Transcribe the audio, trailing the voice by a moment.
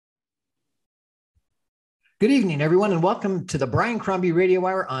Good evening, everyone, and welcome to the Brian Crombie Radio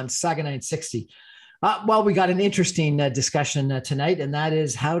Hour on Saga 960. Well, we got an interesting discussion tonight, and that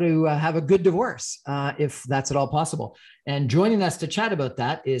is how to have a good divorce, if that's at all possible. And joining us to chat about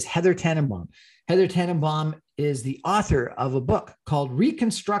that is Heather Tannenbaum. Heather Tannenbaum is the author of a book called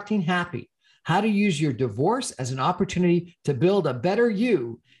Reconstructing Happy: How to Use Your Divorce as an Opportunity to Build a Better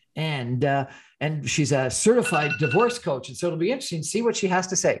You. And she's a certified divorce coach. And so it'll be interesting to see what she has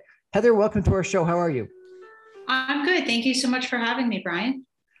to say. Heather, welcome to our show. How are you? I'm good. Thank you so much for having me, Brian.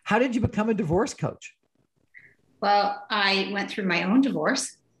 How did you become a divorce coach? Well, I went through my own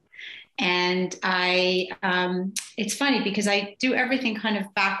divorce, and it's funny because I do everything kind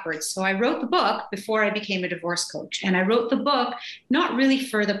of backwards. So I wrote the book before I became a divorce coach, and I wrote the book not really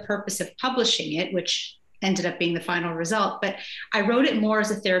for the purpose of publishing it, which ended up being the final result, but I wrote it more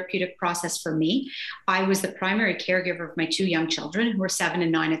as a therapeutic process for me. I was the primary caregiver of my two young children, who were 7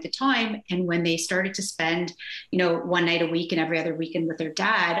 and 9 at the time. And when they started to spend, one night a week and every other weekend with their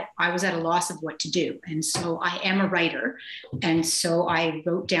dad, I was at a loss of what to do. And so I am a writer. And so I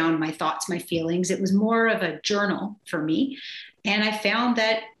wrote down my thoughts, my feelings. It was more of a journal for me. And I found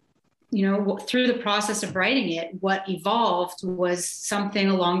that through the process of writing it, what evolved was something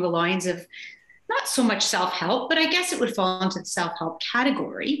along the lines of not so much self-help, but I guess it would fall into the self-help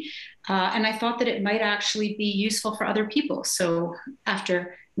category. And I thought that it might actually be useful for other people. So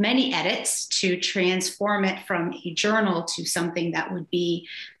after many edits, to transform it from a journal to something that would be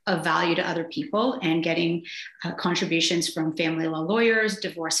of value to other people, and getting contributions from family law lawyers,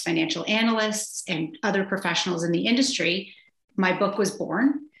 divorce financial analysts, and other professionals in the industry, my book was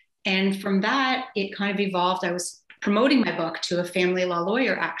born. And from that, it kind of evolved. I was promoting my book to a family law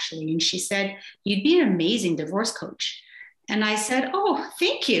lawyer, actually. And she said, "You'd be an amazing divorce coach." And I said, "Oh,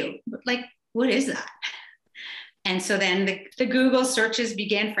 thank you. But what is that?" And so then the Google searches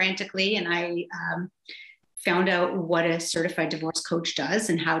began frantically, and I found out what a certified divorce coach does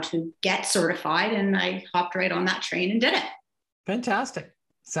and how to get certified. And I hopped right on that train and did it. Fantastic.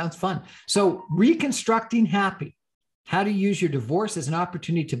 Sounds fun. So Reconstructing Happy: How to Use Your Divorce as an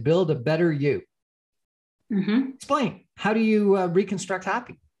Opportunity to Build a Better You. Mm-hmm. Explain. How do you reconstruct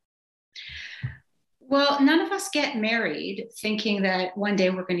happy? Well, none of us get married thinking that one day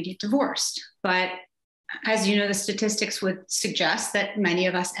we're going to get divorced. But as you know, the statistics would suggest that many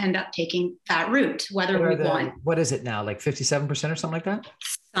of us end up taking that route, whether we want. What is it now? Like 57% or something like that?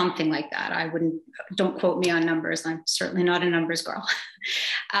 Something like that. Don't quote me on numbers. I'm certainly not a numbers girl.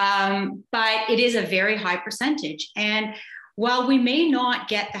 But it is a very high percentage. And while we may not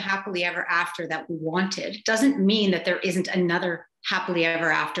get the happily ever after that we wanted, doesn't mean that there isn't another happily ever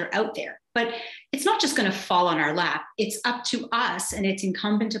after out there. But it's not just going to fall on our lap. It's up to us, and it's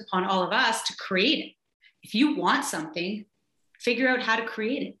incumbent upon all of us to create it. If you want something, figure out how to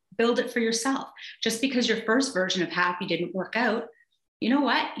create it. Build it for yourself. Just because your first version of happy didn't work out, you know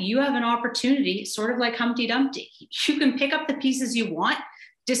what? You have an opportunity, sort of like Humpty Dumpty. You can pick up the pieces you want,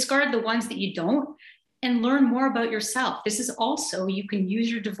 discard the ones that you don't, and learn more about yourself. This is also, you can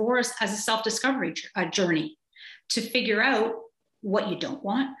use your divorce as a self-discovery journey to figure out what you don't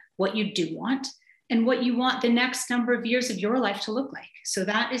want, what you do want, and what you want the next number of years of your life to look like. So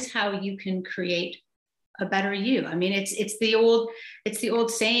that is how you can create a better you. I mean, it's the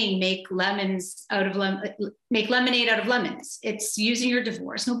old saying, make lemonade out of lemons. It's using your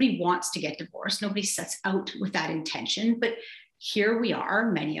divorce. Nobody wants to get divorced. Nobody sets out with that intention, but here we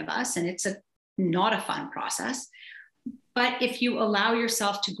are, many of us, and it's not a fun process. But if you allow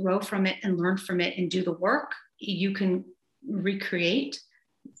yourself to grow from it and learn from it and do the work, you can recreate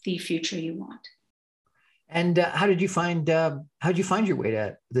the future you want. And how did you find your way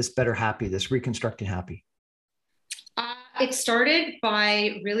to this better happy, this reconstructing happy? It started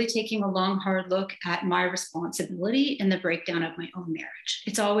by really taking a long, hard look at my responsibility in the breakdown of my own marriage.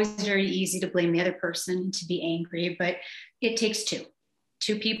 It's always very easy to blame the other person and to be angry, but it takes two.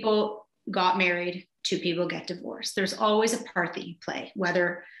 Two people got married, two people get divorced. There's always a part that you play,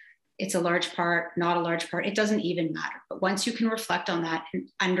 whether it's a large part, not a large part, it doesn't even matter. But once you can reflect on that and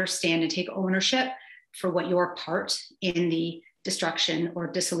understand and take ownership for what your part in the destruction or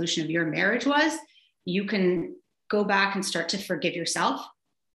dissolution of your marriage was, you can go back and start to forgive yourself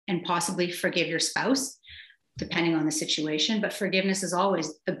and possibly forgive your spouse, depending on the situation. But forgiveness is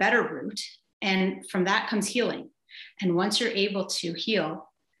always the better route. And from that comes healing. And once you're able to heal,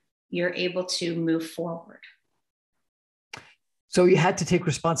 you're able to move forward. So you had to take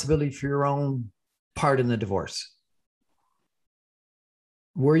responsibility for your own part in the divorce.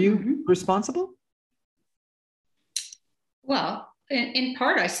 Were you responsible? Well, in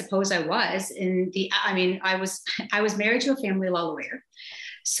part, I suppose I was. I was married to a family law lawyer.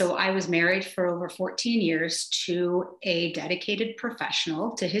 So I was married for over 14 years to a dedicated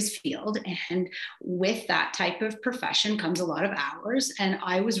professional to his field. And with that type of profession comes a lot of hours. And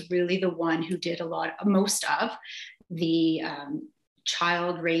I was really the one who did most of the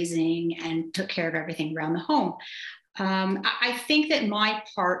child raising and took care of everything around the home. I think that my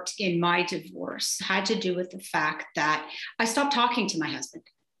part in my divorce had to do with the fact that I stopped talking to my husband.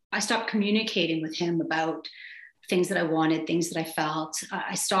 I stopped communicating with him about things that I wanted, things that I felt.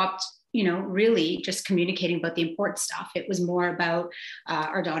 I stopped, really just communicating about the important stuff. It was more about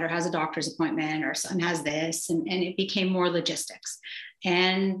our daughter has a doctor's appointment, our son has this, and it became more logistics.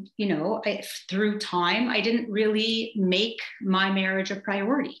 And, through time, I didn't really make my marriage a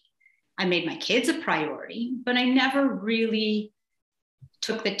priority. I made my kids a priority, but I never really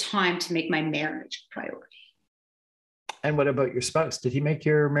took the time to make my marriage a priority. And what about your spouse? Did he make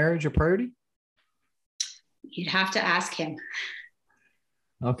your marriage a priority? You'd have to ask him.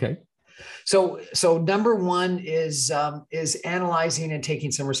 Okay. So number one is analyzing and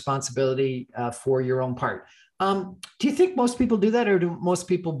taking some responsibility for your own part. Do you think most people do that, or do most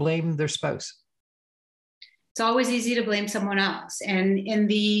people blame their spouse? It's always easy to blame someone else. And in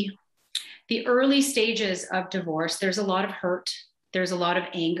the early stages of divorce, there's a lot of hurt. There's a lot of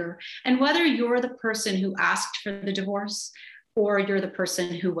anger. And whether you're the person who asked for the divorce or you're the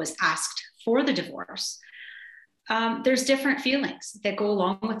person who was asked for the divorce, there's different feelings that go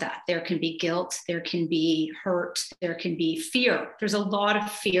along with that. There can be guilt, there can be hurt, there can be fear. There's a lot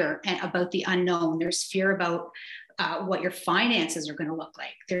of fear about the unknown. There's fear about what your finances are going to look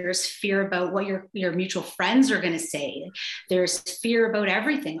like. There's fear about what your mutual friends are going to say. There's fear about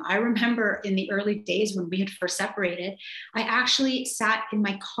everything. I remember in the early days when we had first separated, I actually sat in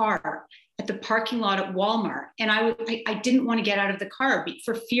my car at the parking lot at Walmart, and I didn't want to get out of the car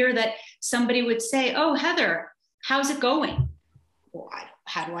for fear that somebody would say, "Oh, Heather, how's it going?" Well,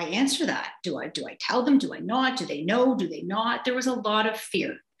 how do I answer that? Do I tell them? Do I not? Do they know? Do they not? There was a lot of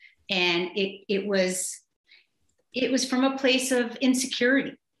fear, and it was from a place of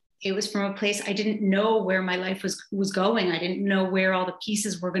insecurity. It was from a place I didn't know where my life was going. I didn't know where all the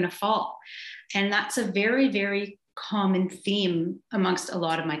pieces were going to fall. And that's a very, very common theme amongst a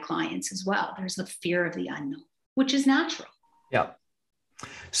lot of my clients as well. There's a fear of the unknown, which is natural. Yeah.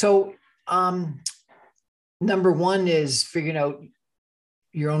 So number one is figuring out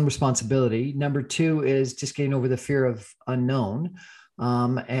your own responsibility. Number two is just getting over the fear of unknown.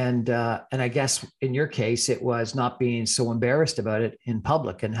 And I guess in your case, it was not being so embarrassed about it in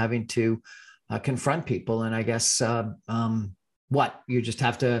public and having to confront people. And I guess you just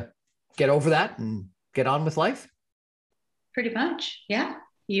have to get over that and get on with life? Pretty much, yeah.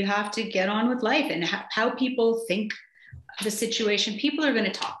 You have to get on with life, and how people think of the situation. People are going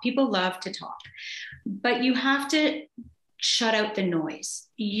to talk. People love to talk. But you have to shut out the noise.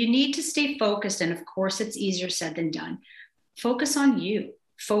 You need to stay focused. And of course, it's easier said than done. Focus on you.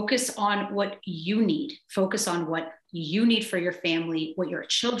 Focus on what you need. Focus on what you need for your family, what your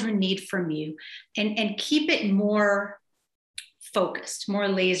children need from you, and keep it more focused, more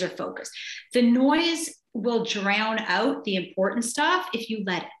laser focused. The noise will drown out the important stuff if you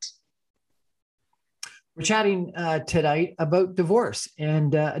let it. We're chatting tonight about divorce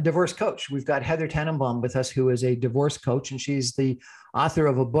and a divorce coach. We've got Heather Tannenbaum with us, who is a divorce coach, and she's the author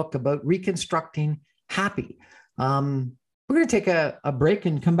of a book about reconstructing happy. We're going to take a break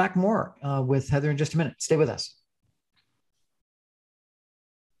and come back more with Heather in just a minute. Stay with us.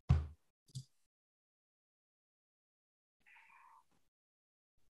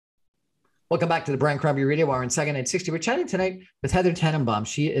 Welcome back to the Brian Crombie Radio Hour in Second at 60. We're chatting tonight with Heather Tannenbaum.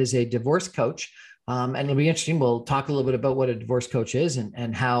 She is a divorce coach. And it'll be interesting. We'll talk a little bit about what a divorce coach is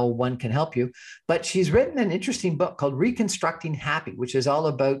and how one can help you. But she's written an interesting book called Reconstructing Happy, which is all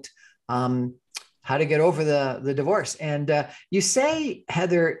about how to get over the divorce. And you say,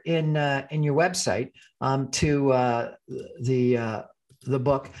 Heather, in your website to the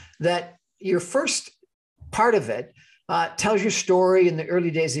book, that your first part of it tells your story in the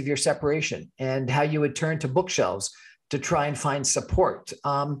early days of your separation and how you would turn to bookshelves to try and find support.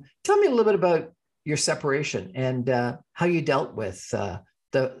 Tell me a little bit about your separation and how you dealt with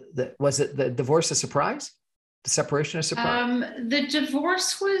was it the divorce a surprise? The separation a surprise? The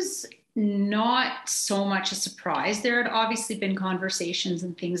divorce was not so much a surprise. There had obviously been conversations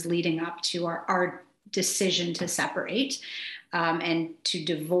and things leading up to our decision to separate and to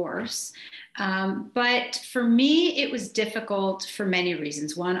divorce. But for me, it was difficult for many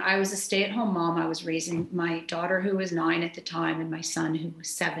reasons. One, I was a stay-at-home mom. I was raising my daughter, who was 9 at the time, and my son, who was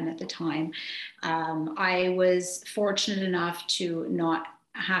 7 at the time. I was fortunate enough to not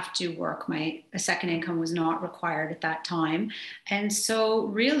have to work. A second income was not required at that time. And so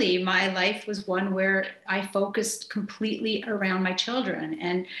really my life was one where I focused completely around my children.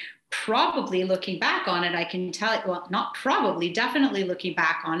 And probably looking back on it, I can tell you, well, not probably, definitely looking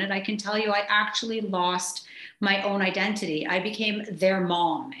back on it, I can tell you I actually lost my own identity. I became their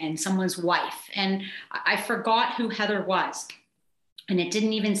mom and someone's wife. And I forgot who Heather was. And it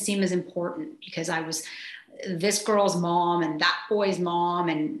didn't even seem as important because I was this girl's mom and that boy's mom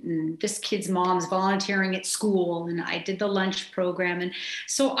and this kid's mom's volunteering at school, and I did the lunch program. And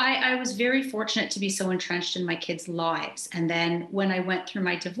so I was very fortunate to be so entrenched in my kids' lives. And then when I went through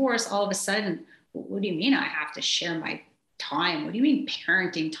my divorce, all of a sudden, what do you mean I have to share my time? What do you mean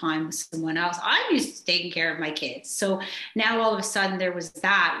parenting time with someone else? I'm used to taking care of my kids. So now all of a sudden there was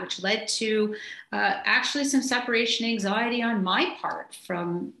that, which led to actually some separation anxiety on my part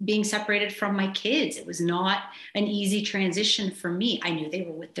from being separated from my kids. It was not an easy transition for me. I knew they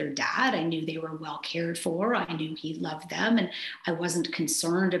were with their dad. I knew they were well cared for. I knew he loved them, and I wasn't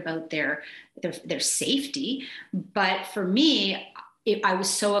concerned about their safety. But for me, I was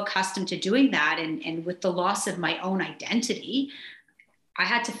so accustomed to doing that. And with the loss of my own identity, I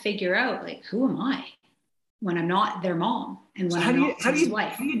had to figure out, like, who am I when I'm not their mom and when I'm not his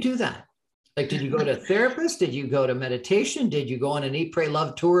wife? How do you do that? Like, did you go to a therapist? Did you go to meditation? Did you go on an Eat, Pray,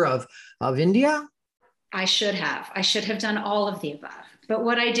 Love tour of India? I should have done all of the above. But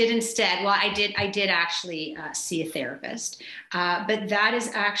what I did instead, well, I did actually see a therapist. But that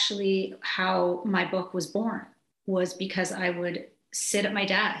is actually how my book was born, was because I would sit at my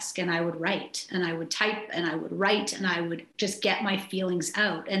desk and I would write and I would type and I would write and I would just get my feelings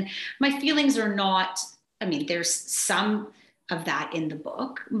out. And my feelings are not, I mean, there's some of that in the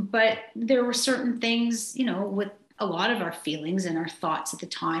book, but there were certain things, you know, with a lot of our feelings and our thoughts at the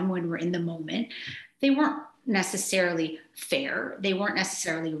time when we're in the moment, they weren't necessarily fair. They weren't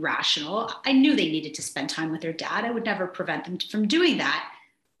necessarily rational. I knew they needed to spend time with their dad. I would never prevent them from doing that.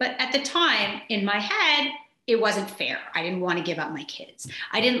 But at the time, in my head, it wasn't fair. I didn't want to give up my kids.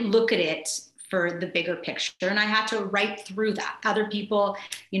 I didn't look at it for the bigger picture, and I had to write through that. Other people,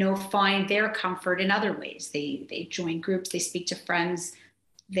 you know, find their comfort in other ways. They join groups, they speak to friends,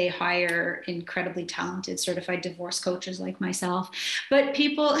 they hire incredibly talented certified divorce coaches like myself. But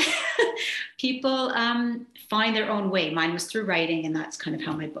people find their own way. Mine was through writing, and that's kind of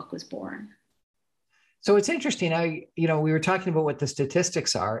how my book was born. So it's interesting. We were talking about what the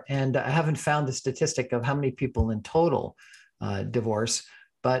statistics are, and I haven't found the statistic of how many people in total divorce.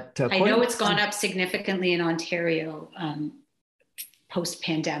 But I know it's gone up significantly in Ontario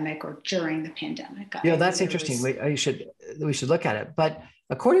post-pandemic or during the pandemic. Yeah, that's interesting. We should look at it. But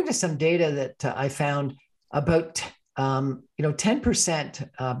according to some data that I found, about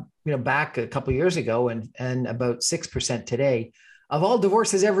 10% back a couple of years ago, and about 6% today of all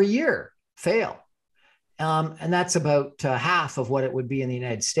divorces every year fail. And that's about half of what it would be in the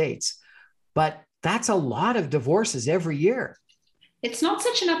United States. But that's a lot of divorces every year. It's not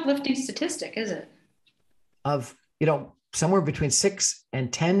such an uplifting statistic, is it? Of, somewhere between 6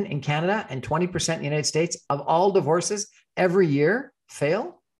 and 10 in Canada and 20% in the United States of all divorces every year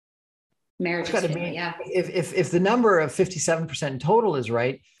fail. Marriage is fail, yeah. If the number of 57% in total is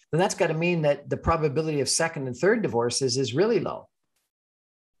right, then that's got to mean that the probability of second and third divorces is really low.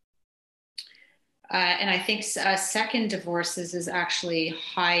 And I think second divorces is actually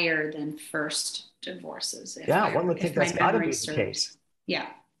higher than first divorces. One would think that's got to be the case. Yeah.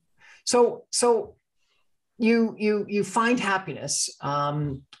 So you find happiness.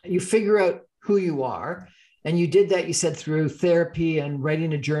 You figure out who you are, and you did that. You said through therapy and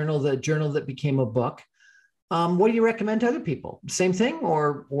writing a journal, the journal that became a book. What do you recommend to other people? Same thing,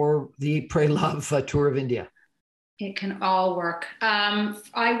 or the Eat, Pray, Love tour of India? It can all work.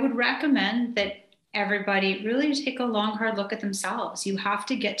 I would recommend that everybody really take a long, hard look at themselves. You have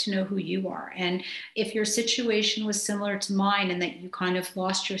to get to know who you are. And if your situation was similar to mine and that you kind of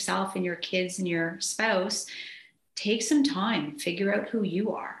lost yourself and your kids and your spouse, take some time, figure out who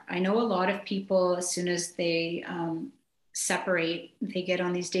you are. I know a lot of people, as soon as they separate, they get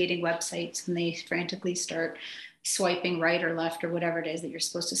on these dating websites and they frantically start swiping right or left or whatever it is that you're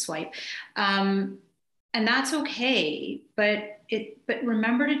supposed to swipe. And that's okay, but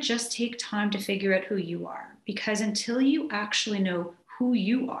remember to just take time to figure out who you are, because until you actually know who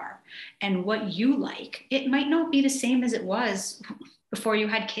you are and what you like, it might not be the same as it was before you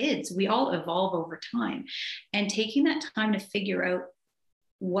had kids. We all evolve over time, and taking that time to figure out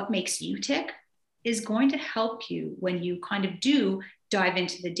what makes you tick is going to help you when you kind of do dive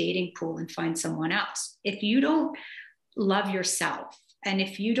into the dating pool and find someone else. If you don't love yourself and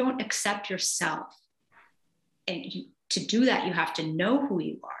if you don't accept yourself, and you to do that, you have to know who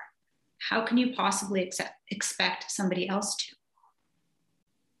you are. How can you possibly expect somebody else to?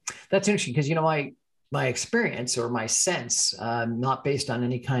 That's interesting because, my experience or my sense, not based on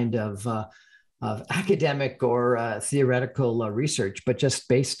any kind of academic or theoretical research, but just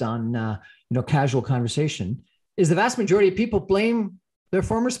based on, casual conversation, is the vast majority of people blame their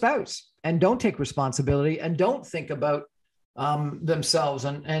former spouse and don't take responsibility and don't think about themselves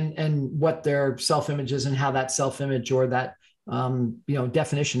and what their self-image is and how that self-image or that,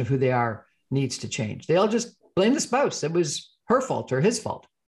 definition of who they are needs to change. They all just blame the spouse. It was her fault or his fault.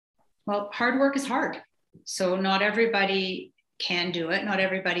 Well, hard work is hard. So not everybody can do it. Not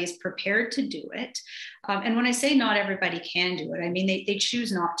everybody is prepared to do it. And when I say not everybody can do it, I mean, they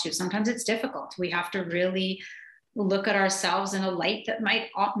choose not to. Sometimes it's difficult. We have to really look at ourselves in a light that might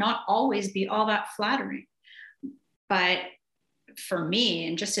not always be all that flattering. But for me,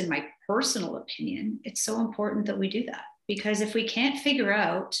 and just in my personal opinion, it's so important that we do that. Because if we can't figure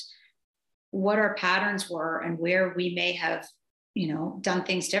out what our patterns were and where we may have, done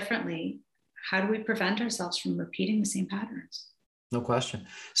things differently, how do we prevent ourselves from repeating the same patterns? No question.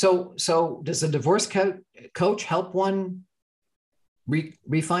 So does a divorce coach help one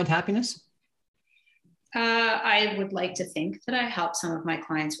re-find happiness? I would like to think that I help some of my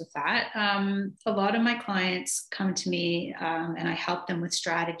clients with that. A lot of my clients come to me and I help them with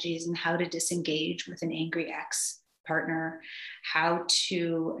strategies and how to disengage with an angry ex-partner, how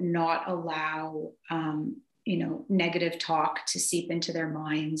to not allow negative talk to seep into their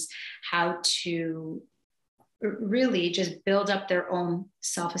minds, how to really just build up their own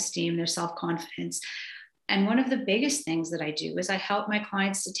self-esteem, their self-confidence. And one of the biggest things that I do is I help my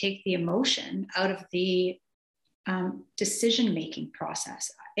clients to take the emotion out of the decision-making process.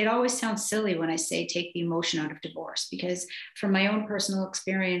 It always sounds silly when I say take the emotion out of divorce, because from my own personal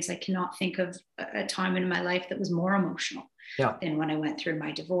experience, I cannot think of a time in my life that was more emotional than when I went through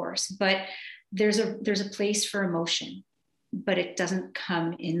my divorce. But there's a place for emotion, but it doesn't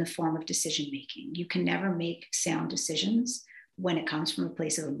come in the form of decision-making. You can never make sound decisions when it comes from a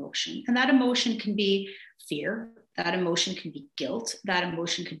place of emotion. And that emotion can be fear, that emotion can be guilt, that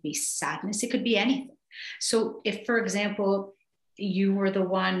emotion could be sadness, it could be anything. So if, for example, you were the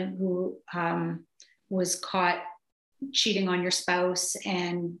one who was caught cheating on your spouse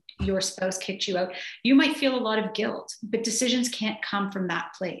and your spouse kicked you out, you might feel a lot of guilt, but decisions can't come from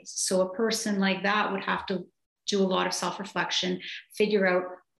that place. So a person like that would have to do a lot of self-reflection, figure out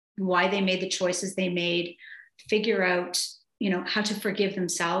why they made the choices they made, figure out, how to forgive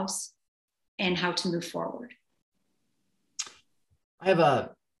themselves and how to move forward. I have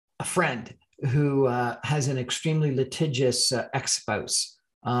a friend who has an extremely litigious ex-spouse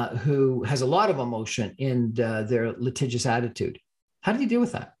who has a lot of emotion in their litigious attitude. How do you deal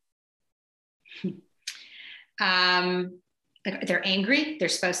with that? They're angry. Their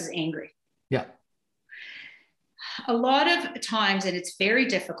spouse is angry. Yeah. A lot of times, and it's very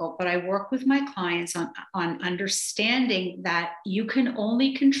difficult, but I work with my clients on understanding that you can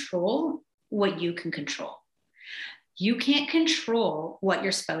only control what you can control. You can't control what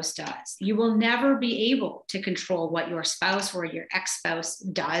your spouse does. You will never be able to control what your spouse or your ex-spouse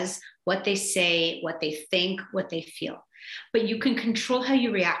does, what they say, what they think, what they feel. But you can control how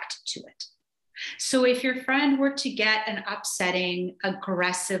you react to it. So if your friend were to get an upsetting,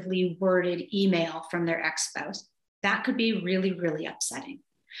 aggressively worded email from their ex-spouse, that could be really, really upsetting.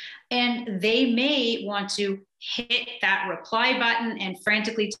 And they may want to hit that reply button and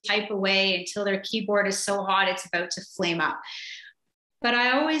frantically type away until their keyboard is so hot it's about to flame up. But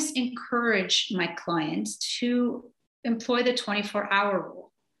I always encourage my clients to employ the 24-hour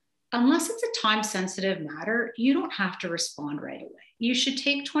rule. Unless it's a time-sensitive matter, you don't have to respond right away. You should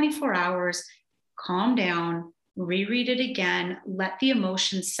take 24 hours, calm down, reread it again, let the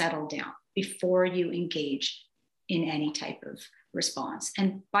emotions settle down before you engage in any type of response.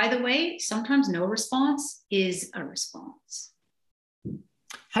 And by the way, sometimes no response is a response.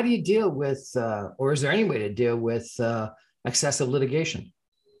 How do you deal with, or is there any way to deal with excessive litigation?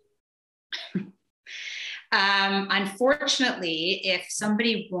 Unfortunately, if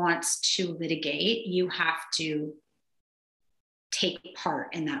somebody wants to litigate, you have to take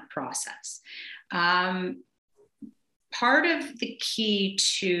part in that process. Part of the key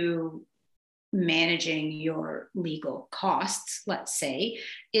to managing your legal costs, let's say,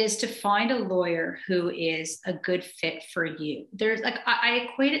 is to find a lawyer who is a good fit for you. I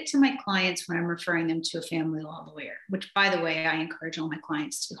equate it to my clients when I'm referring them to a family law lawyer, which, by the way, I encourage all my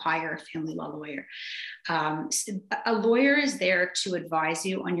clients to hire a family law lawyer. A lawyer is there to advise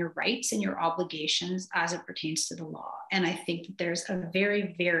you on your rights and your obligations as it pertains to the law. And I think that there's a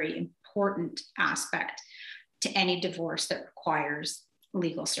very, very important aspect to any divorce that requires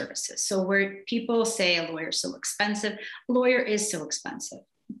legal services. So where people say a lawyer is so expensive, a lawyer is so expensive,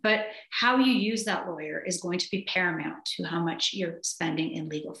 but how you use that lawyer is going to be paramount to how much you're spending in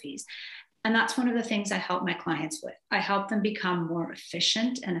legal fees. And that's one of the things I help my clients with. I help them become more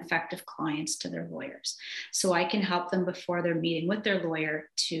efficient and effective clients to their lawyers. So I can help them before they're meeting with their lawyer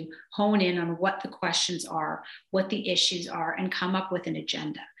to hone in on what the questions are, what the issues are, and come up with an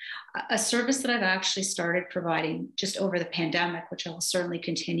agenda. A service that I've actually started providing just over the pandemic, which I will certainly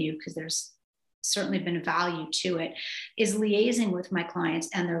continue because there's certainly been value to it, is liaising with my clients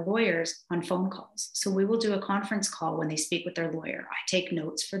and their lawyers on phone calls. So we will do a conference call when they speak with their lawyer. I take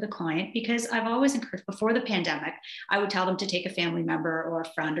notes for the client because I've always encouraged, before the pandemic, I would tell them to take a family member or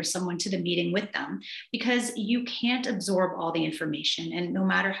a friend or someone to the meeting with them, because you can't absorb all the information. And no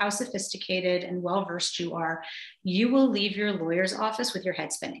matter how sophisticated and well-versed you are, you will leave your lawyer's office with your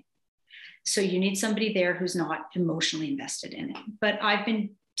head spinning. So you need somebody there who's not emotionally invested in it. But I've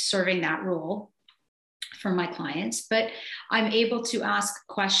been serving that role for my clients, but I'm able to ask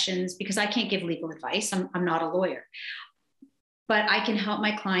questions because I can't give legal advice. I'm not a lawyer, but I can help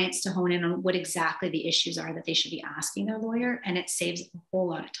my clients to hone in on what exactly the issues are that they should be asking their lawyer. And it saves a whole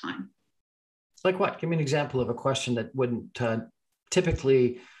lot of time. Like what? Give me an example of a question that wouldn't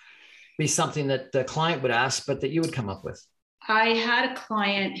typically be something that the client would ask, but that you would come up with. I had a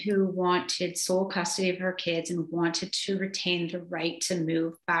client who wanted sole custody of her kids and wanted to retain the right to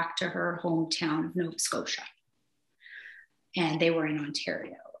move back to her hometown of Nova Scotia. And they were in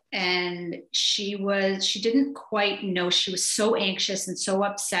Ontario. And she didn't quite know. She was so anxious and so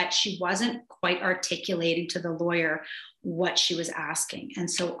upset. She wasn't quite articulating to the lawyer what she was asking.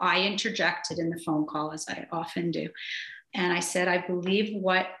 And so I interjected in the phone call, as I often do. And I said, I believe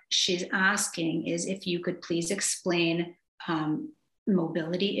what she's asking is if you could please explain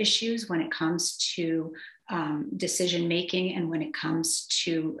mobility issues when it comes to decision making and when it comes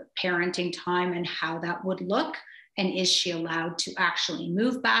to parenting time and how that would look. And is she allowed to actually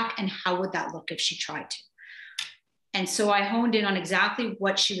move back? And how would that look if she tried to? And so I honed in on exactly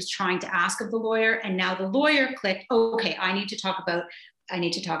what she was trying to ask of the lawyer. And now the lawyer clicked, okay, I need to talk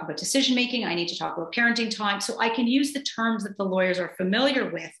about decision making. I need to talk about parenting time. So I can use the terms that the lawyers are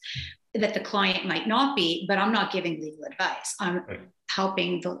familiar with that the client might not be, but I'm not giving legal advice. I'm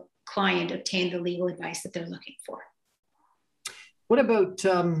helping the client obtain the legal advice that they're looking for. What about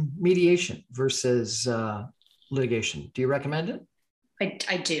mediation versus litigation? Do you recommend it?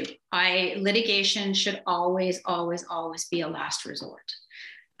 I do. Litigation should always, always, always be a last resort.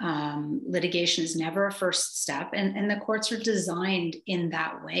 Litigation is never a first step, and the courts are designed in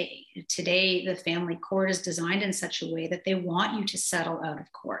that way. Today, the family court is designed in such a way that they want you to settle out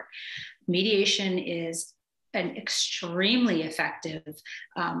of court. Mediation is an extremely effective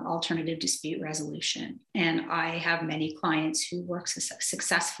alternative dispute resolution, and I have many clients who work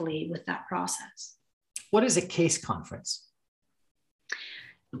successfully with that process. What is a case conference?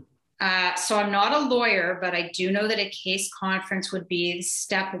 So I'm not a lawyer, but I do know that a case conference would be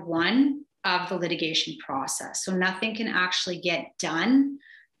step one of the litigation process. So nothing can actually get done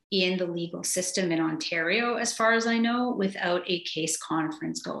in the legal system in Ontario, as far as I know, without a case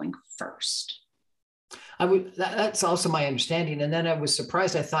conference going first. That's also my understanding. And then I was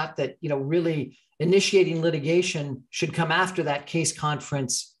surprised. I thought that, really initiating litigation should come after that case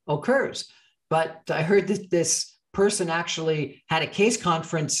conference occurs. But I heard that this person actually had a case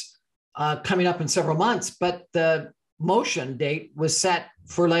conference coming up in several months, but the motion date was set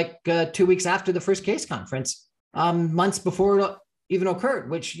for 2 weeks after the first case conference, months before it even occurred,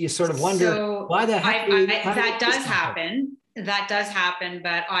 which you sort of wonder why the heck. That does happen. That does happen,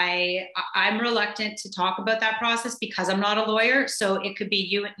 but I'm reluctant to talk about that process because I'm not a lawyer. So it could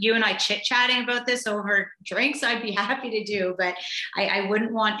be you and I chit-chatting about this over drinks. I'd be happy to do, but I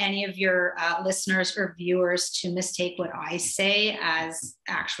wouldn't want any of your listeners or viewers to mistake what I say as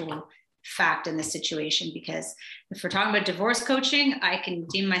actual fact in this situation, because if we're talking about divorce coaching, I can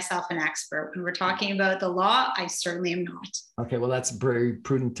deem myself an expert. When we're talking about the law, I certainly am not. Okay, well, that's very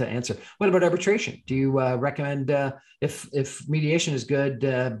prudent to answer. What about arbitration? Do you recommend if mediation is good,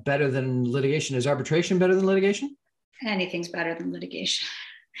 better than litigation? Is arbitration better than litigation? Anything's better than litigation.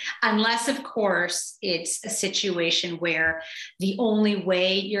 Unless, of course, it's a situation where the only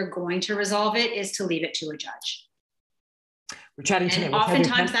way you're going to resolve it is to leave it to a judge. We're chatting tonight. And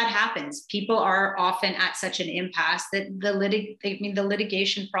oftentimes that happens. People are often at such an impasse that the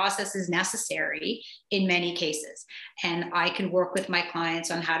litigation process is necessary in many cases. And I can work with my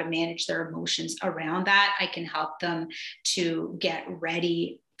clients on how to manage their emotions around that. I can help them to get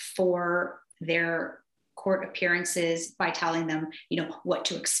ready for their court appearances by telling them, what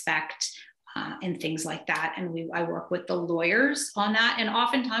to expect, and things like that. And I work with the lawyers on that. And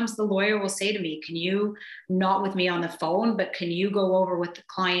oftentimes the lawyer will say to me, can you, not with me on the phone, but can you go over with the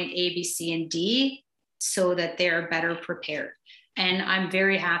client A, B, C, and D so that they're better prepared? And I'm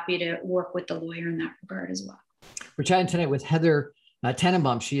very happy to work with the lawyer in that regard as well. We're chatting tonight with Heather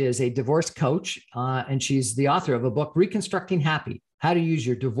Tannenbaum. She is a divorce coach, and she's the author of a book, Reconstructing Happy: How to Use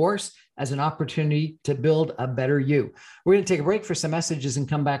Your Divorce as an Opportunity to Build a Better You. We're going to take a break for some messages and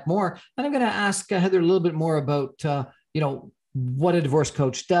come back more. And I'm going to ask Heather a little bit more about, what a divorce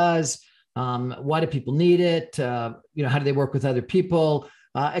coach does, why do people need it, how do they work with other people,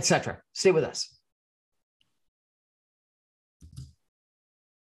 etc. Stay with us.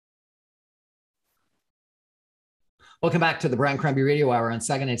 Welcome back to the Brian Crombie Radio Hour on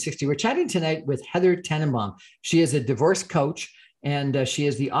Saga 960. We're chatting tonight with Heather Tannenbaum. She is a divorce coach, and she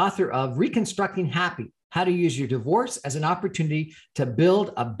is the author of Reconstructing Happy: How to Use Your Divorce as an Opportunity to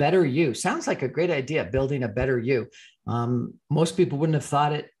Build a Better You. Sounds like a great idea, building a better you. Most people wouldn't have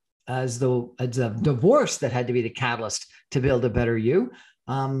thought it as though it's a divorce that had to be the catalyst to build a better you.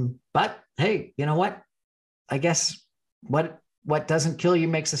 But hey, you know what? I guess what doesn't kill you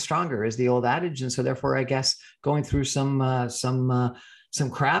makes us stronger is the old adage. And so therefore, I guess going through some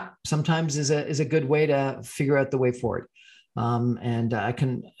crap sometimes is a good way to figure out the way forward. And I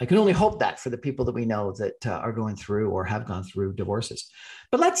can only hope that for the people that we know that are going through or have gone through divorces.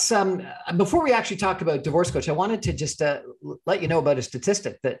 But let's, before we actually talk about divorce coach, I wanted to just let you know about a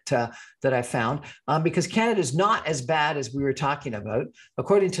statistic that I found, because Canada is not as bad as we were talking about.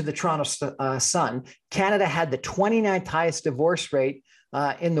 According to the Toronto Sun, Canada had the 29th highest divorce rate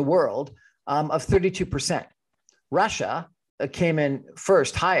in the world of 32%. Russia came in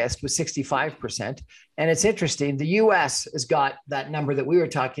first, highest, with 65%. And it's interesting, the US has got that number that we were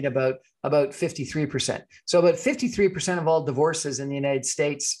talking about 53%. So about 53% of all divorces in the United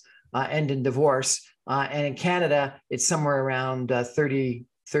States end in divorce. And in Canada, it's somewhere around 32,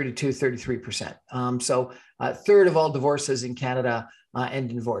 33%. So a third of all divorces in Canada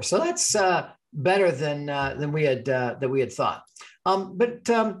end in divorce. So that's better than we had thought. But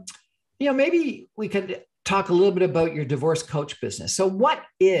maybe we could talk a little bit about your divorce coach business. So what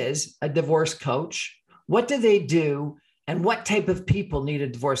is a divorce coach? What do they do? And what type of people need a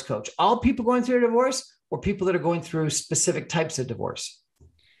divorce coach? All people going through a divorce, or people that are going through specific types of divorce?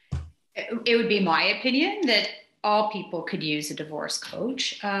 It would be my opinion that all people could use a divorce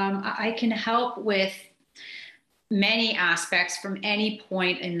coach. I can help with many aspects from any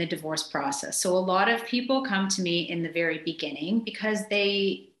point in the divorce process. So a lot of people come to me in the very beginning because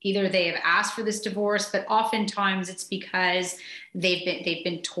they have asked for this divorce, but oftentimes it's because they've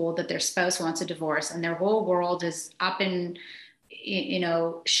been told that their spouse wants a divorce and their whole world is up in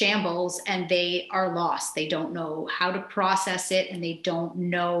shambles, and they are lost. They don't know how to process it, and they don't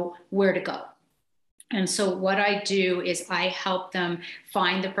know where to go. And so what I do is I help them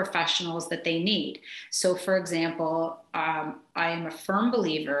find the professionals that they need. So for example, I am a firm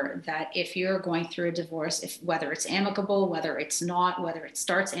believer that if you're going through a divorce, whether it's amicable, whether it's not, whether it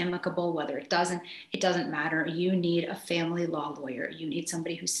starts amicable, whether it doesn't matter. You need a family law lawyer. You need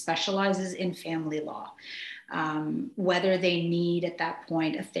somebody who specializes in family law, whether they need at that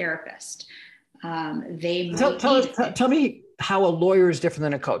point a therapist. Tell me how a lawyer is different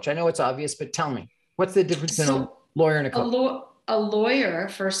than a coach. I know it's obvious, but tell me. What's the difference in a lawyer and a coach? A lawyer,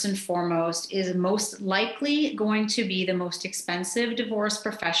 first and foremost, is most likely going to be the most expensive divorce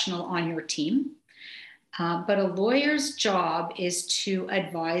professional on your team. But a lawyer's job is to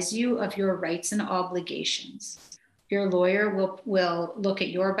advise you of your rights and obligations. Your lawyer will look at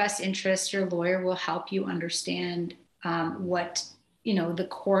your best interests. Your lawyer will help you understand what the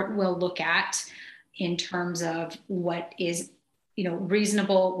court will look at in terms of what is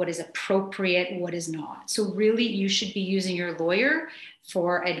reasonable, what is appropriate, what is not. So really, you should be using your lawyer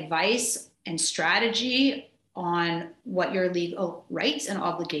for advice and strategy on what your legal rights and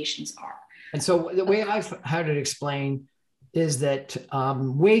obligations are. And so the way I've heard it explained is that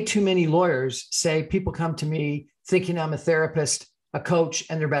way too many lawyers say people come to me thinking I'm a therapist, a coach,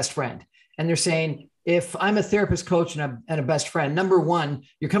 and their best friend. And they're saying, if I'm a therapist, coach, and a best friend, number one,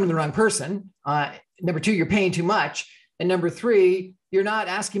 you're coming to the wrong person. Number two, you're paying too much. And number three, you're not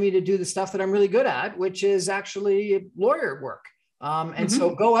asking me to do the stuff that I'm really good at, which is actually lawyer work.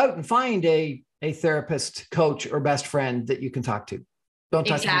 So go out and find a therapist, coach, or best friend that you can talk to. Don't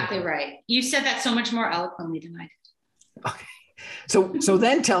touch exactly me. Right. You said that so much more eloquently than I did. Okay. So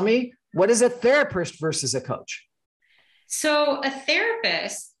then tell me, what is a therapist versus a coach? So a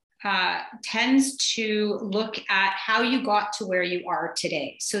therapist tends to look at how you got to where you are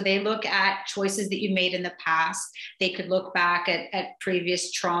today. So they look at choices that you made in the past. They could look back at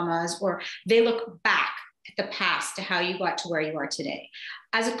previous traumas, or they look back at the past to how you got to where you are today.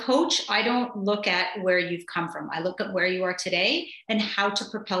 As a coach, I don't look at where you've come from. I look at where you are today and how to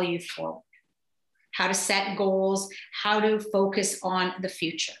propel you forward, how to set goals, how to focus on the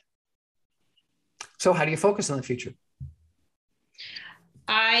future. So how do you focus on the future?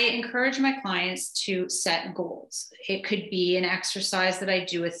 I encourage my clients to set goals. It could be an exercise that I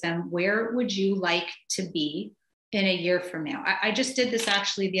do with them. Where would you like to be in a year from now? I just did this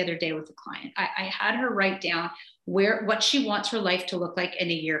actually the other day with a client. I had her write down what she wants her life to look like in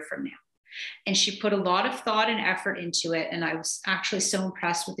a year from now. And she put a lot of thought and effort into it. And I was actually so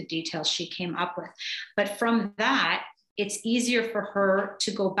impressed with the details she came up with. But from that, it's easier for her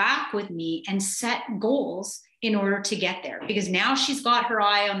to go back with me and set goals in order to get there, because now she's got her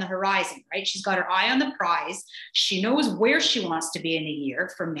eye on the horizon, right? She's got her eye on the prize. She knows where she wants to be in a year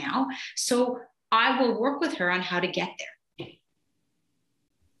from now. So I will work with her on how to get there.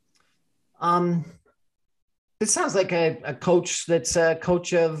 It sounds like a coach that's a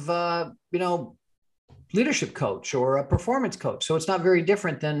coach of, leadership coach or a performance coach. So it's not very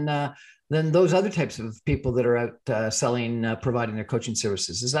different than those other types of people that are out selling, providing their coaching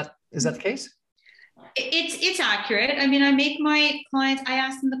services. Is that the case? It's accurate. I mean, I make my clients, I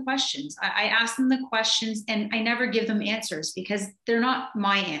ask them the questions. I ask them the questions, and I never give them answers because they're not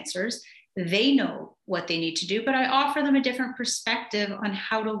my answers. They know what they need to do, but I offer them a different perspective on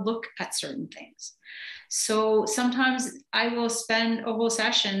how to look at certain things. So sometimes I will spend a whole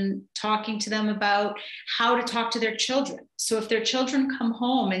session talking to them about how to talk to their children. So if their children come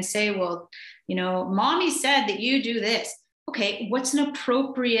home and say, well, mommy said that you do this. Okay, what's an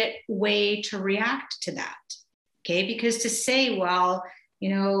appropriate way to react to that? Okay, because to say, well,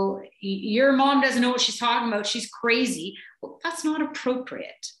 your mom doesn't know what she's talking about, she's crazy, well, that's not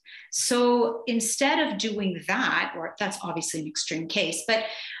appropriate. So instead of doing that, or that's obviously an extreme case, but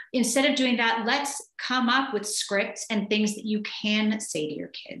instead of doing that, let's come up with scripts and things that you can say to your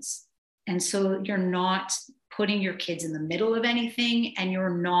kids. And so you're not putting your kids in the middle of anything, and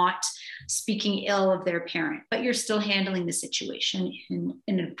you're not speaking ill of their parent, but you're still handling the situation in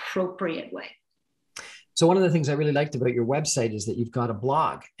an appropriate way. So one of the things I really liked about your website is that you've got a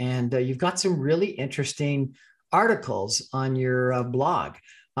blog, and you've got some really interesting articles on your blog.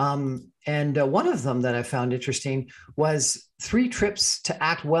 And one of them that I found interesting was 3 tips to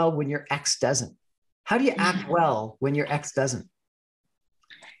act well when your ex doesn't. How do you act well when your ex doesn't?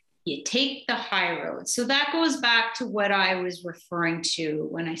 You take the high road. So that goes back to what I was referring to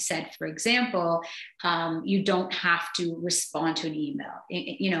when I said, for example, you don't have to respond to an email,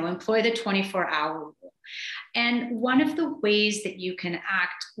 employ the 24-hour rule. And one of the ways that you can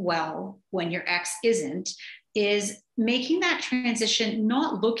act well when your ex isn't is making that transition,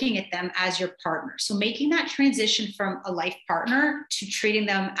 not looking at them as your partner. So making that transition from a life partner to treating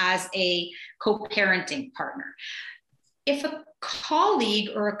them as a co-parenting partner. If a colleague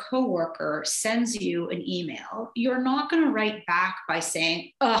or a coworker sends you an email, you're not going to write back by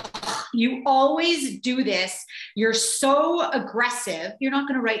saying, "Ugh, you always do this. You're so aggressive." You're not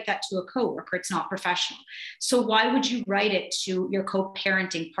going to write that to a coworker. It's not professional. So why would you write it to your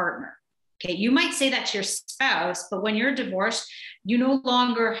co-parenting partner? Okay, you might say that to your spouse, but when you're divorced, you no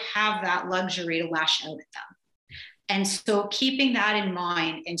longer have that luxury to lash out at them. And so keeping that in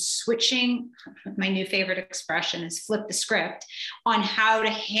mind and switching, my new favorite expression is flip the script on how to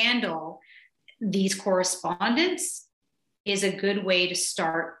handle these correspondence is a good way to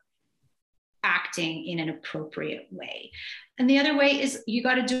start acting in an appropriate way. And the other way is you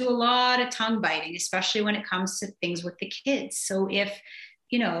got to do a lot of tongue biting, especially when it comes to things with the kids. So if,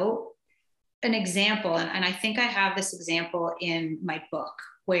 an example, and I think I have this example in my book,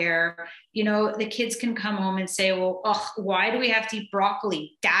 where, the kids can come home and say, well, why do we have to eat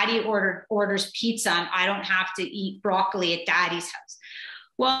broccoli? Daddy orders pizza and I don't have to eat broccoli at daddy's house.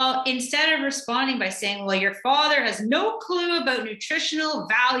 Well, instead of responding by saying, well, your father has no clue about nutritional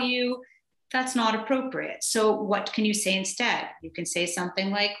value, that's not appropriate. So what can you say instead? You can say something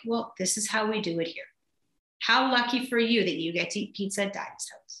like, well, this is how we do it here. How lucky for you that you get to eat pizza at daddy's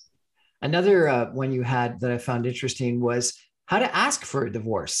house. Another one you had that I found interesting was how to ask for a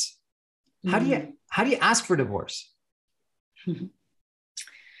divorce. How do you ask for divorce?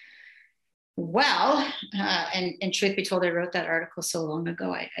 Well, and truth be told, I wrote that article so long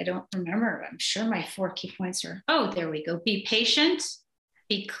ago, I don't remember. I'm sure my 4 key points are, there we go. Be patient,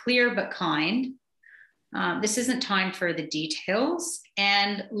 be clear but kind. This isn't time for the details,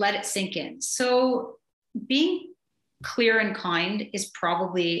 and let it sink in. So being clear and kind is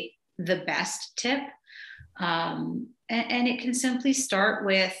probably the best tip. And it can simply start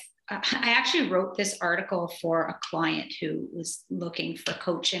with, I actually wrote this article for a client who was looking for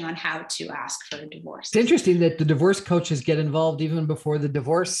coaching on how to ask for a divorce. It's interesting that the divorce coaches get involved even before the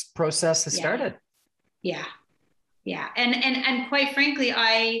divorce process has started. Yeah. And quite frankly,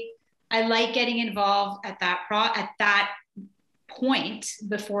 I like getting involved at that point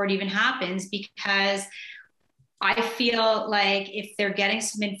before it even happens, because I feel like if they're getting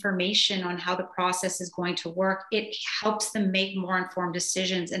some information on how the process is going to work, it helps them make more informed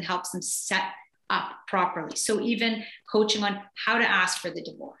decisions and helps them set up properly. So even coaching on how to ask for the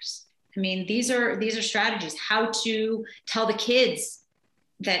divorce. I mean, these are strategies. How to tell the kids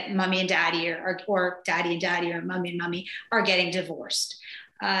that mommy and daddy or daddy and daddy or mommy and mommy are getting divorced.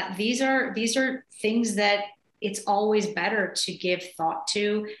 These are things that it's always better to give thought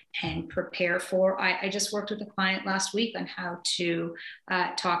to and prepare for. I just worked with a client last week on how to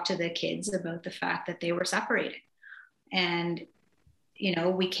talk to the kids about the fact that they were separated. And,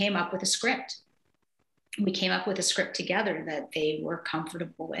 we came up with a script. We came up with a script together that they were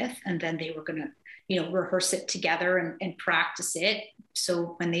comfortable with, and then they were going to, rehearse it together and practice it.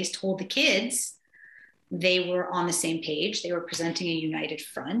 So when they told the kids, they were on the same page. They were presenting a united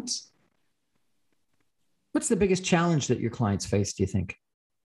front. What's the biggest challenge that your clients face, do you think?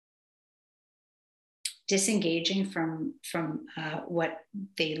 Disengaging from what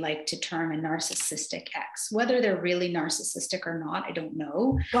they like to term a narcissistic ex. Whether they're really narcissistic or not, I don't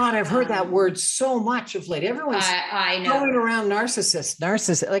know. God, I've heard that word so much of late. Everyone's going around narcissist.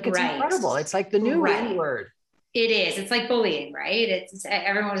 Like, it's incredible. It's like the new N word. It is. It's like bullying, right? It's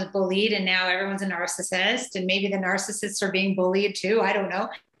everyone was bullied and now everyone's a narcissist, and maybe the narcissists are being bullied too. I don't know.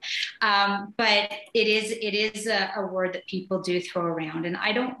 But it is a word that people do throw around. And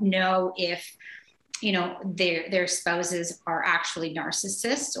I don't know if, their spouses are actually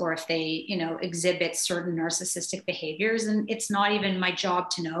narcissists, or if they, exhibit certain narcissistic behaviors. And it's not even my job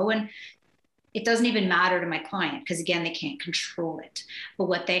to know. And it doesn't even matter to my client, because again, they can't control it. But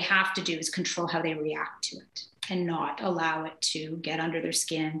what they have to do is control how they react to it, and not allow it to get under their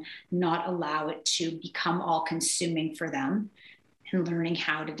skin, not allow it to become all consuming for them, and learning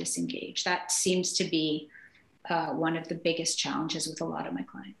how to disengage. That seems to be one of the biggest challenges with a lot of my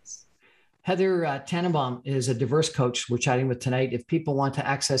clients. Heather Tannenbaum is a divorce coach we're chatting with tonight. If people want to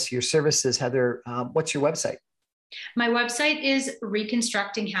access your services, Heather, what's your website? My website is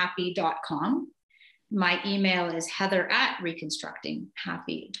reconstructinghappy.com. My email is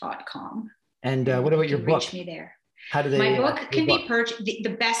heather@reconstructinghappy.com. And what about your book? Reach me there. How do they? My book can be purchased.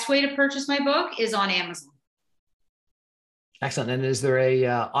 The best way to purchase my book is on Amazon. Excellent. And is there a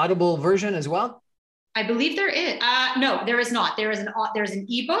Audible version as well? I believe there is. No, there is not. There's an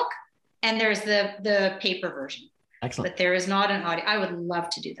ebook and there's the paper version. Excellent. But there is not an audio. I would love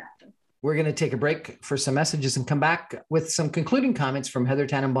to do that though. We're going to take a break for some messages and come back with some concluding comments from Heather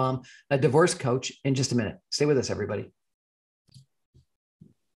Tannenbaum, a divorce coach, in just a minute. Stay with us, everybody.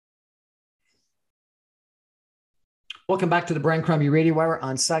 Welcome back to the Brian Crombie Radio Hour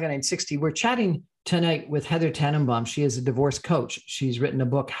on Saga 960. We're chatting tonight with Heather Tannenbaum. She is a divorce coach. She's written a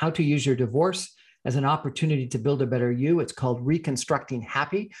book, How to Use Your Divorce as an Opportunity to Build a Better You. It's called Reconstructing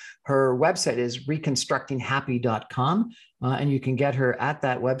Happy. Her website is reconstructinghappy.com, and you can get her at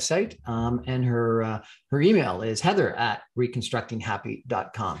that website. And her email is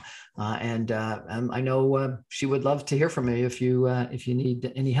heather@reconstructinghappy.com. And I know she would love to hear from you if you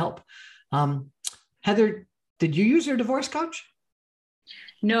need any help. Heather, did you use your divorce coach?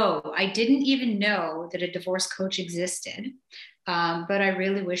 No, I didn't even know that a divorce coach existed. But I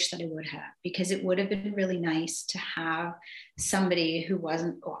really wish that I would have, because it would have been really nice to have somebody who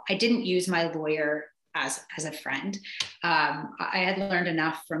wasn't, I didn't use my lawyer as a friend. I had learned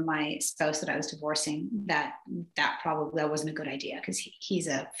enough from my spouse that I was divorcing that wasn't a good idea, because he's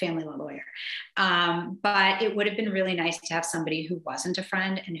a family law lawyer. But it would have been really nice to have somebody who wasn't a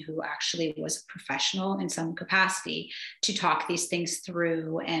friend and who actually was a professional in some capacity to talk these things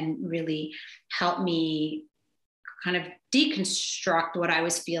through and really help me kind of deconstruct what I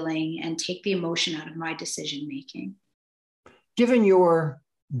was feeling and take the emotion out of my decision making. Given your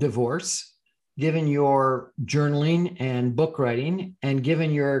divorce, given your journaling and book writing, and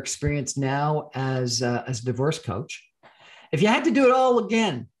given your experience now as a divorce coach, if you had to do it all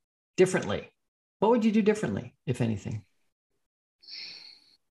again differently, what would you do differently, if anything?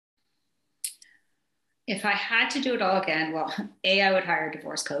 If I had to do it all again, well, A, I would hire a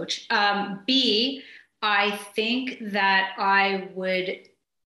divorce coach. B, I think that I would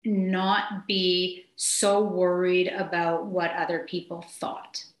not be so worried about what other people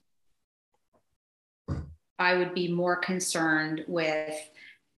thought. I would be more concerned with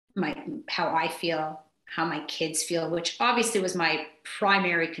how I feel, how my kids feel, which obviously was my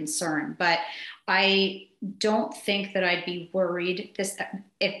primary concern. But I don't think that I'd be worried this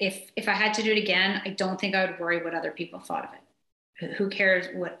if I had to do it again. I don't think I would worry what other people thought of it. Who cares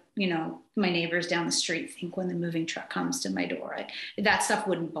what, my neighbors down the street think when the moving truck comes to my door? That stuff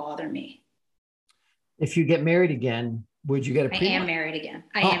wouldn't bother me. If you get married again, would you get a prenup? I am married again.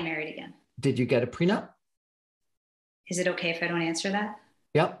 I am married again. Did you get a prenup? Is it okay if I don't answer that?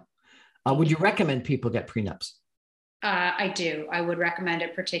 Yep. Would you recommend people get prenups? I do. I would recommend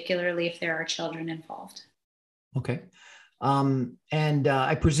it, particularly if there are children involved. Okay. And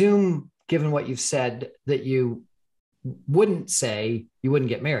I presume, given what you've said, that you wouldn't say you wouldn't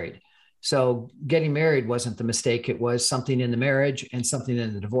get married. So getting married wasn't the mistake. It was something in the marriage and something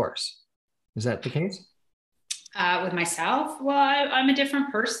in the divorce. Is that the case? With myself, well, I'm a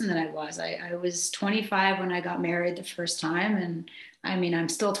different person than I was. I was 25 when I got married the first time. And I mean, I'm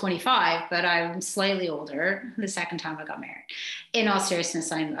still 25, but I'm slightly older the second time I got married. In all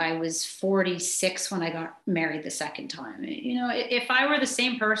seriousness, I was 46 when I got married the second time. If I were the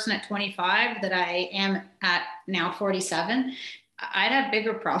same person at 25 that I am at now 47, I'd have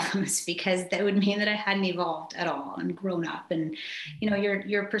bigger problems, because that would mean that I hadn't evolved at all and grown up. And,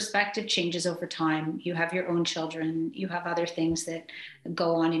 your perspective changes over time. You have your own children. You have other things that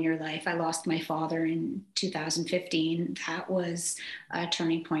go on in your life. I lost my father in 2015. That was a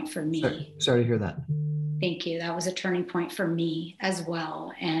turning point for me. Sorry to hear that. Thank you. That was a turning point for me as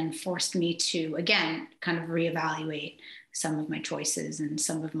well, and forced me to, again, kind of reevaluate some of my choices and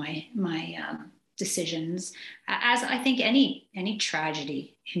some of my decisions, as I think any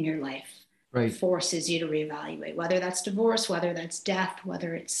tragedy in your life forces you to reevaluate, whether that's divorce, whether that's death,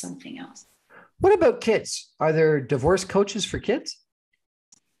 whether it's something else. What about kids? Are there divorce coaches for kids?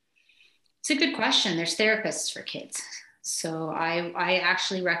 It's a good question. There's therapists for kids. So I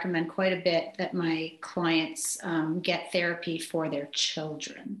actually recommend quite a bit that my clients get therapy for their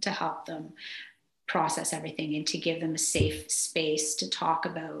children, to help them process everything and to give them a safe space to talk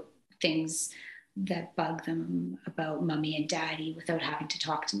about things that bug them about mommy and daddy without having to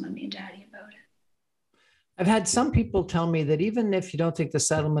talk to mommy and daddy about it. I've had some people tell me that even if you don't think the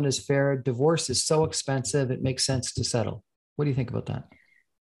settlement is fair, divorce is so expensive, it makes sense to settle. What do you think about that?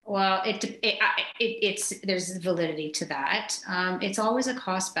 Well, there's validity to that. It's always a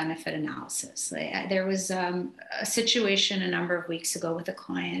cost benefit analysis. There was a situation a number of weeks ago with a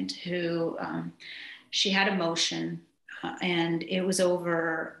client who she had a motion, and it was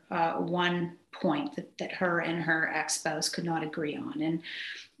over one point that her and her ex-spouse could not agree on. And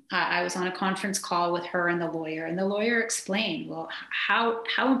I was on a conference call with her and the lawyer explained, well, how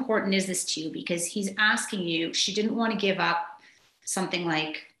important is this to you? Because he's asking you, she didn't want to give up something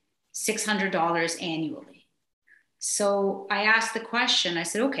like $600 annually. So I asked the question, I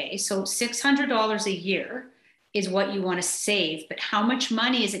said, okay, so $600 a year is what you want to save, but how much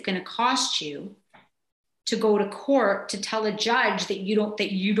money is it going to cost you to go to court to tell a judge that you don't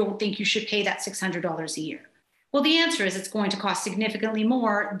think you should pay that $600 a year? Well, the answer is it's going to cost significantly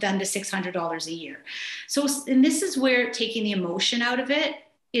more than the $600 a year. So, and this is where taking the emotion out of it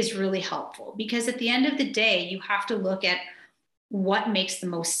is really helpful, because at the end of the day, you have to look at what makes the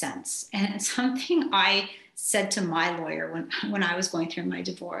most sense. And something I said to my lawyer when I was going through my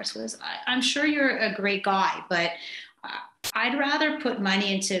divorce was, I'm sure you're a great guy, but I'd rather put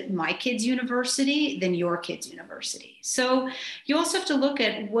money into my kids' university than your kids' university. So you also have to look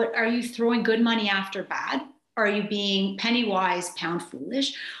at, what are you throwing good money after bad? Are you being penny wise, pound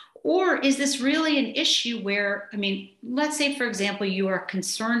foolish? Or is this really an issue where, I mean, let's say, for example, you are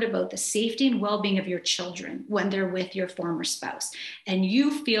concerned about the safety and well-being of your children when they're with your former spouse, and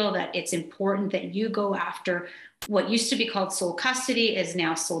you feel that it's important that you go after what used to be called sole custody is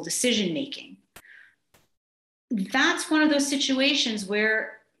now sole decision-making. That's one of those situations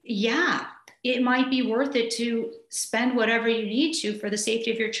where, yeah, it might be worth it to spend whatever you need to for the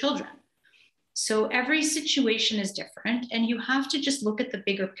safety of your children. So every situation is different, and you have to just look at the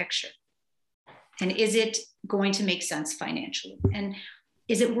bigger picture. And is it going to make sense financially? And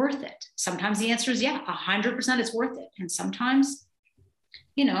is it worth it? Sometimes the answer is, yeah, 100% it's worth it. And sometimes,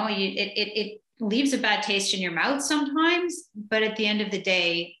 it leaves a bad taste in your mouth sometimes, but at the end of the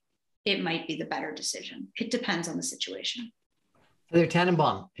day, it might be the better decision. It depends on the situation. Heather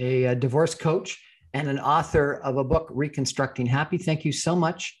Tannenbaum, a divorce coach and an author of a book, Reconstructing Happy. Thank you so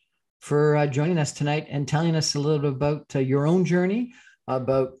much for joining us tonight and telling us a little bit about your own journey,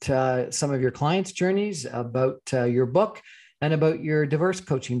 about some of your clients' journeys, about your book, and about your divorce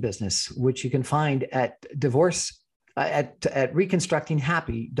coaching business, which you can find at at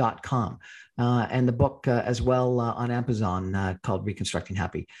reconstructinghappy.com, and the book as well on Amazon called Reconstructing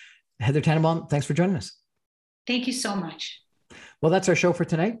Happy. Heather Tannenbaum, thanks for joining us. Thank you so much. Well, that's our show for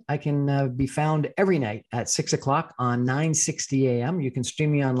tonight. I can be found every night at 6 o'clock on 960 AM. You can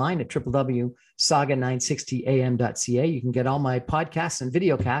stream me online at www.saga960am.ca. You can get all my podcasts and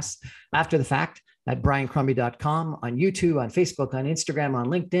videocasts after the fact at briancrombie.com, on YouTube, on Facebook, on Instagram, on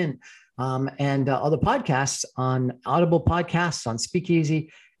LinkedIn, and all the podcasts on Audible Podcasts, on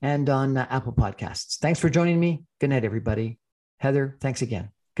Speakeasy, and on Apple Podcasts. Thanks for joining me. Good night, everybody. Heather, thanks again.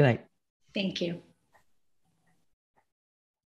 Good night. Thank you.